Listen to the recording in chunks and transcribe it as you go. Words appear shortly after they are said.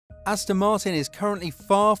Aston Martin is currently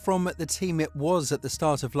far from the team it was at the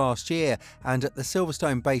start of last year, and the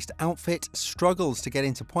Silverstone-based outfit struggles to get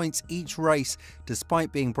into points each race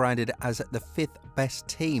despite being branded as the fifth best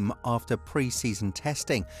team after pre-season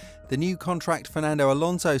testing. The new contract Fernando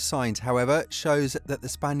Alonso signed, however, shows that the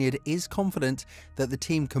Spaniard is confident that the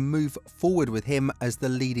team can move forward with him as the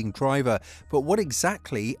leading driver. But what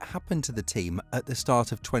exactly happened to the team at the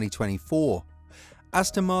start of 2024?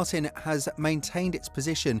 Aston Martin has maintained its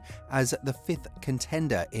position as the fifth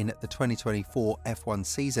contender in the 2024 F1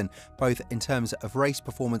 season, both in terms of race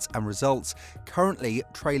performance and results, currently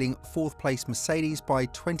trailing fourth place Mercedes by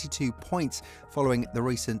 22 points following the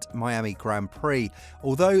recent Miami Grand Prix.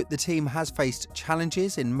 Although the team has faced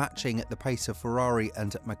challenges in matching the pace of Ferrari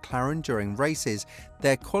and McLaren during races,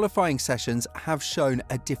 their qualifying sessions have shown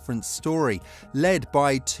a different story. Led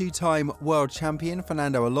by two-time world champion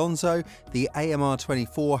Fernando Alonso, the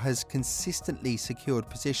AMR24 has consistently secured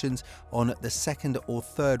positions on the second or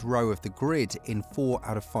third row of the grid in 4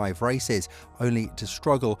 out of 5 races, only to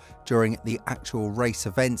struggle during the actual race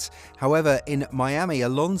events. However, in Miami,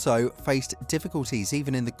 Alonso faced difficulties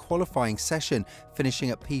even in the qualifying session, finishing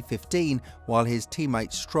at P15, while his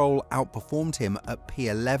teammate Stroll outperformed him at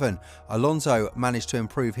P11. Alonso managed to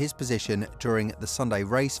improve his position during the Sunday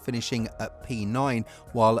race, finishing at P9,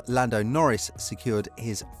 while Lando Norris secured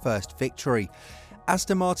his first victory.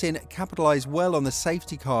 Aston Martin capitalised well on the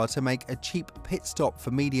safety car to make a cheap pit stop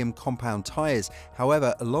for medium compound tyres.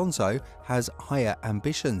 However, Alonso has higher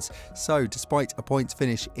ambitions. So, despite a points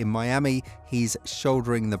finish in Miami, he's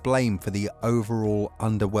shouldering the blame for the overall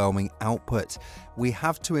underwhelming output. We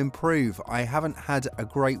have to improve. I haven't had a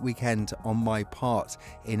great weekend on my part.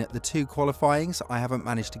 In the 2 qualifyings, I haven't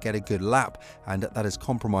managed to get a good lap, and that has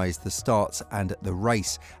compromised the starts and the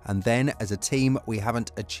race. And then, as a team, we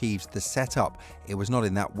haven't achieved the setup. It was not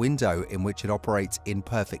in that window in which it operates in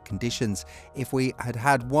perfect conditions. If we had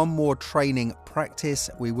had one more training practice,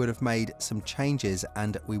 we would have made some changes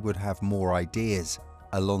and we would have more ideas,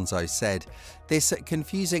 Alonso said. This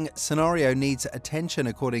confusing scenario needs attention,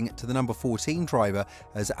 according to the number 14 driver,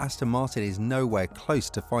 as Aston Martin is nowhere close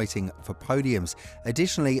to fighting for podiums.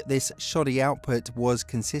 Additionally, this shoddy output was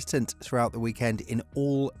consistent throughout the weekend in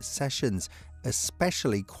all sessions,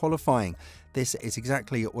 especially qualifying. This is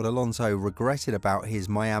exactly what Alonso regretted about his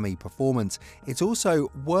Miami performance. It's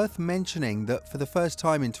also worth mentioning that for the first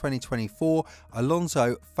time in 2024,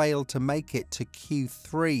 Alonso failed to make it to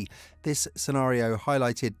Q3. This scenario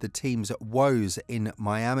highlighted the team's woes in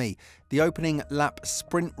Miami. The opening lap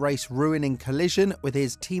sprint race ruining collision with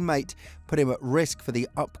his teammate put him at risk for the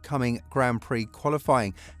upcoming Grand Prix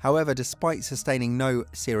qualifying. However, despite sustaining no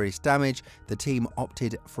serious damage, the team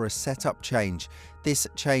opted for a setup change. This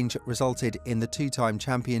change resulted in the two-time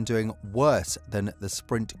champion doing worse than the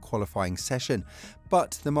sprint qualifying session.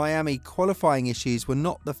 But the Miami qualifying issues were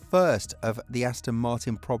not the first of the Aston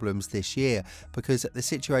Martin problems this year, because the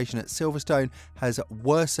situation at Silverstone has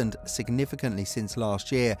worsened significantly since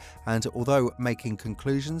last year, and although making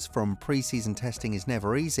conclusions from pre-season testing is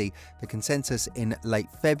never easy, the consensus in late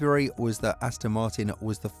February was that Aston Martin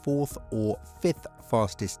was the 4th or 5th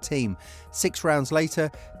fastest team. 6 rounds later,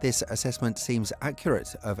 this assessment seems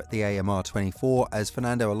accurate of the AMR24, as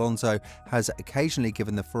Fernando Alonso has occasionally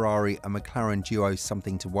given the Ferrari and McLaren duo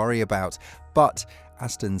something to worry about. But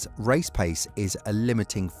Aston's race pace is a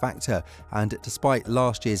limiting factor, and despite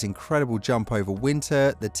last year's incredible jump over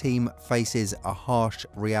winter, the team faces a harsh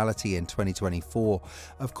reality in 2024.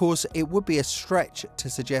 Of course, it would be a stretch to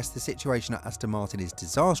suggest the situation at Aston Martin is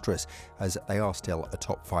disastrous, as they are still a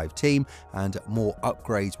top 5 team, and more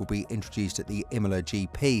upgrades will be introduced at the Imola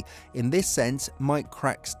GP. In this sense, Mike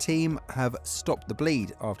Crack's team have stopped the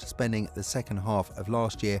bleed after spending the second half of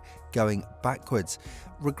last year going backwards.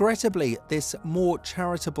 Regrettably, this more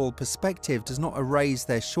charitable perspective does not erase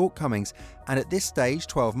their shortcomings, and at this stage,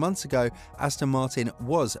 12 months ago, Aston Martin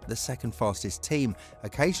was the second fastest team,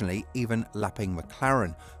 occasionally even lapping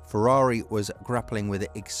McLaren. Ferrari was grappling with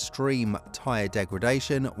extreme tyre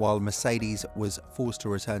degradation, while Mercedes was forced to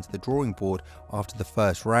return to the drawing board after the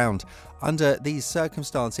first round. Under these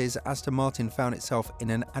circumstances, Aston Martin found itself in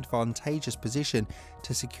an advantageous position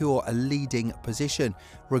to secure a leading position.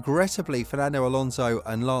 Regrettably, Fernando Alonso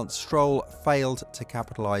and Lance Stroll failed to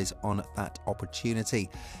capitalise on that opportunity.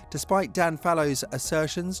 Despite Dan Fallow's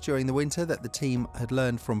assertions during the winter that the team had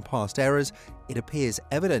learned from past errors, it appears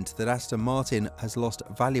evident that Aston Martin has lost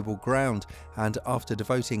valuable ground, and after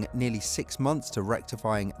devoting nearly 6 months to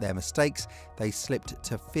rectifying their mistakes, they slipped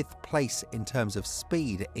to 5th place in terms of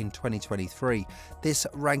speed in 2023. This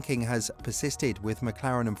ranking has persisted, with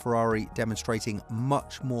McLaren and Ferrari demonstrating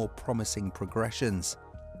much more promising progressions.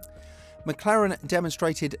 McLaren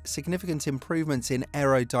demonstrated significant improvements in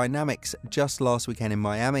aerodynamics just last weekend in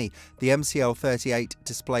Miami. The MCL38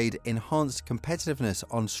 displayed enhanced competitiveness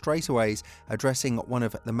on straightaways, addressing one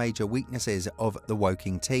of the major weaknesses of the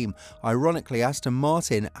Woking team. Ironically, Aston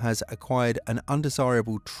Martin has acquired an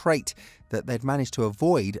undesirable trait that they'd managed to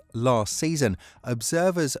avoid last season.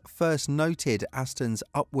 Observers first noted Aston's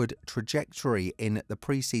upward trajectory in the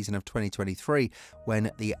pre-season of 2023 when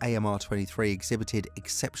the AMR23 exhibited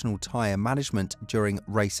exceptional tyre management during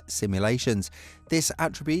race simulations. This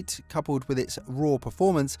attribute, coupled with its raw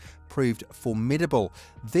performance, proved formidable.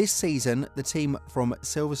 This season, the team from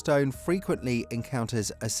Silverstone frequently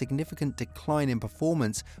encounters a significant decline in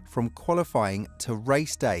performance from qualifying to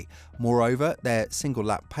race day. Moreover, their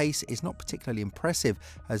single-lap pace is not particularly impressive,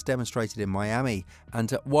 as demonstrated in Miami,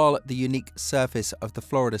 and while the unique surface of the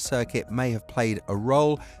Florida circuit may have played a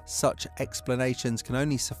role, such explanations can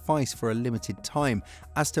only suffice for a limited time.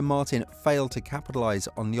 Aston Martin failed to capitalise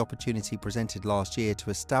on the opportunity presented last year to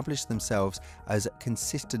establish themselves as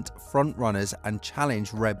consistent frontrunners and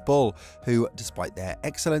challenge Red Bull, who, despite their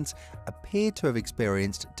excellence, appear to have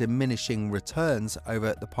experienced diminishing returns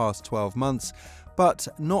over the past 12 months. But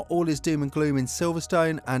not all is doom and gloom in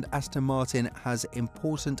Silverstone, and Aston Martin has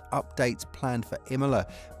important updates planned for Imola,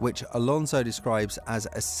 which Alonso describes as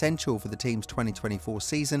essential for the team's 2024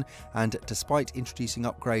 season. And despite introducing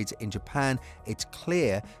upgrades in Japan, it's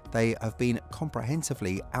clear they have been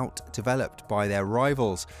comprehensively outdeveloped by their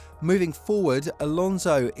rivals. Moving forward,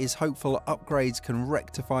 Alonso is hopeful upgrades can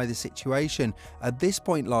rectify the situation. At this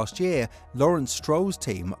point last year, Lawrence Stroll's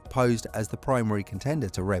team posed as the primary contender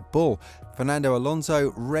to Red Bull. Fernando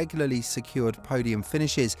Alonso regularly secured podium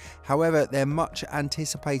finishes. However, their much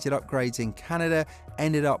anticipated upgrades in Canada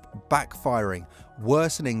ended up backfiring,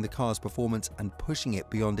 worsening the car's performance and pushing it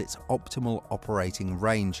beyond its optimal operating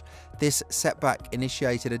range. This setback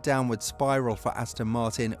initiated a downward spiral for Aston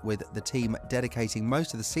Martin, with the team dedicating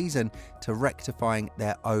most of the season to rectifying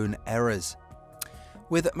their own errors.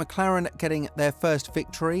 With McLaren getting their first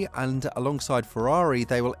victory, and alongside Ferrari,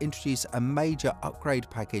 they will introduce a major upgrade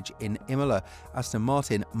package in Imola. Aston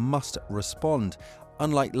Martin must respond.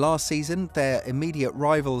 Unlike last season, their immediate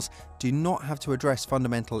rivals do not have to address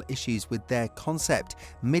fundamental issues with their concept.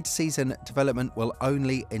 Mid-season development will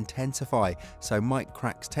only intensify, so Mike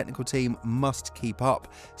Crack's technical team must keep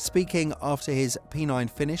up. Speaking after his P9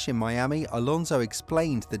 finish in Miami, Alonso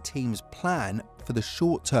explained the team's plan for the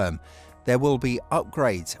short term. There will be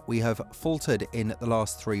upgrades. We have faltered in the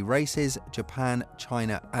last 3 races, Japan,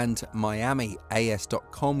 China and Miami.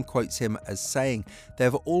 AS.com quotes him as saying,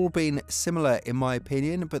 "They've all been similar in my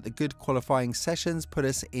opinion, but the good qualifying sessions put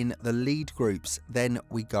us in the lead groups. Then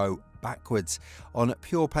we go backwards. On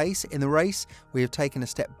pure pace in the race, we have taken a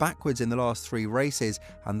step backwards in the last 3 races,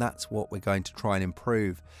 and that's what we're going to try and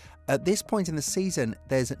improve." At this point in the season,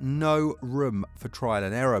 there's no room for trial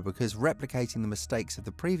and error, because replicating the mistakes of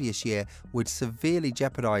the previous year would severely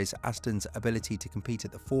jeopardise Aston's ability to compete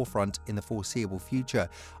at the forefront in the foreseeable future.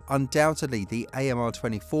 Undoubtedly, the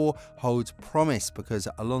AMR24 holds promise, because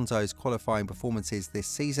Alonso's qualifying performances this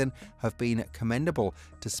season have been commendable,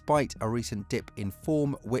 despite a recent dip in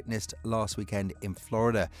form witnessed last weekend in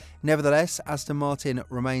Florida. Nevertheless, Aston Martin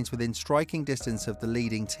remains within striking distance of the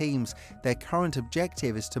leading teams. Their current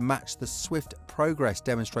objective is to match the swift progress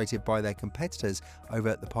demonstrated by their competitors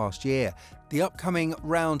over the past year. The upcoming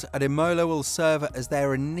round at Imola will serve as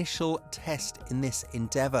their initial test in this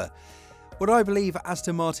endeavour. What I believe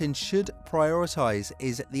Aston Martin should prioritise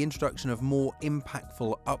is the introduction of more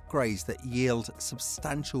impactful upgrades that yield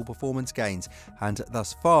substantial performance gains, and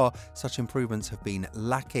thus far such improvements have been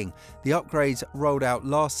lacking. The upgrades rolled out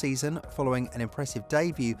last season following an impressive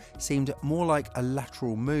debut seemed more like a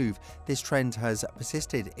lateral move. This trend has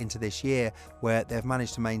persisted into this year, where they've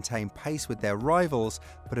managed to maintain pace with their rivals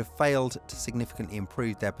but have failed to significantly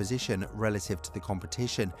improve their position relative to the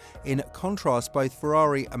competition. In contrast, both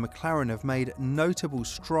Ferrari and McLaren have made notable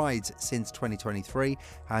strides since 2023,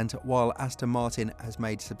 and while Aston Martin has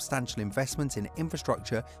made substantial investments in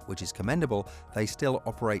infrastructure, which is commendable, they still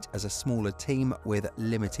operate as a smaller team with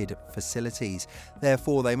limited facilities.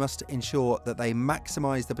 Therefore, they must ensure that they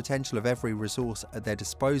maximise the potential of every resource at their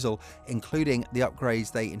disposal, including the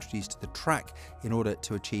upgrades they introduce to the track, in order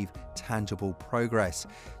to achieve tangible progress.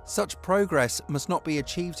 Such progress must not be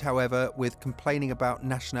achieved, however, with complaining about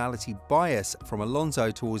nationality bias from Alonso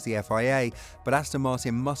towards the FIA, but Aston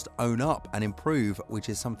Martin must own up and improve, which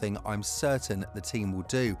is something I'm certain the team will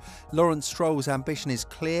do. Lawrence Stroll's ambition is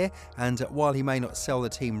clear, and while he may not sell the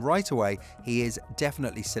team right away, he is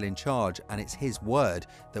definitely still in charge, and it's his word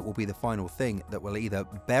that will be the final thing that will either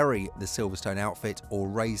bury the Silverstone outfit or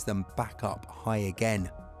raise them back up high again.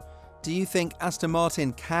 Do you think Aston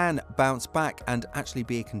Martin can bounce back and actually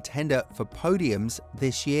be a contender for podiums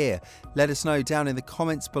this year? Let us know down in the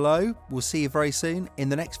comments below. We'll see you very soon in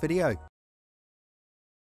the next video.